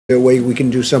there a way we can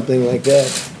do something like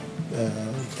that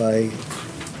by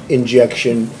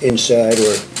injection inside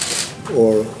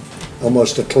or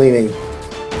almost a cleaning?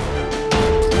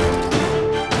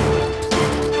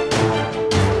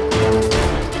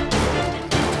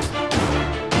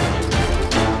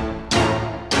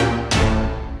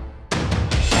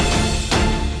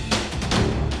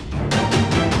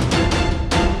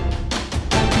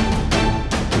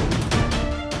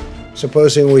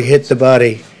 Supposing we hit the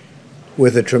body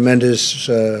with a tremendous,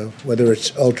 whether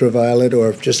it's ultraviolet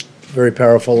or just very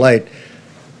powerful light,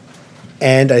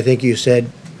 and I think you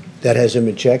said that hasn't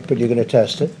been checked, but you're going to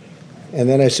test it. And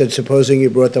then I said, supposing you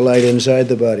brought the light inside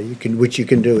the body, which you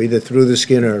can do either through the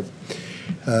skin or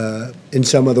in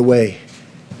some other way.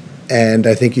 And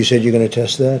I think you said you're going to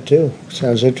test that too.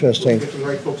 Sounds interesting. We'll get the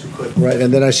right folks who could. Right,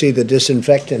 and then I see the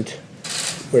disinfectant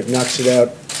where it knocks it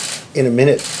out in a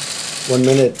minute, 1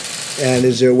 minute. And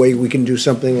is there a way we can do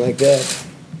something like that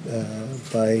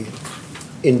by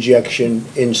injection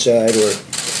inside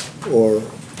or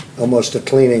almost a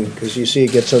cleaning? Because you see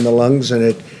it gets on the lungs and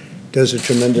it does a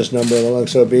tremendous number of the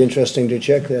lungs. So it'd be interesting to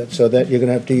check that. So that you're going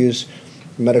to have to use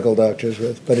medical doctors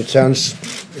with. But it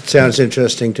sounds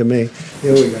interesting to me.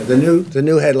 Here we go. The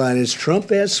new headline is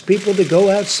Trump asks people to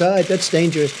go outside. That's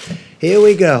dangerous. Here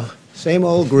we go. Same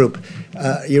old group.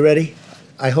 You ready?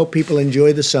 I hope people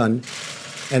enjoy the sun.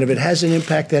 And if it has an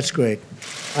impact, that's great.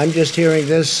 I'm just hearing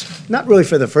this, not really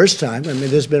for the first time. I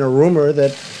mean, there's been a rumor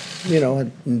that,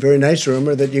 a very nice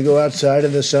rumor that you go outside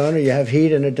in the sun or you have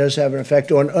heat and it does have an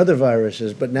effect on other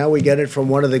viruses. But now we get it from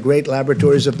one of the great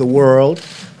laboratories of the world,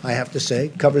 I have to say.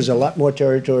 It covers a lot more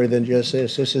territory than just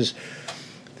this. This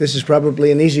is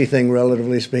probably an easy thing,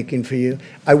 relatively speaking, for you.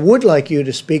 I would like you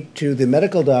to speak to the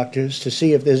medical doctors to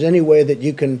see if there's any way that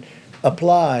you can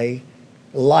apply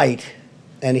light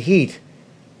and heat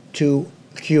to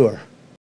cure.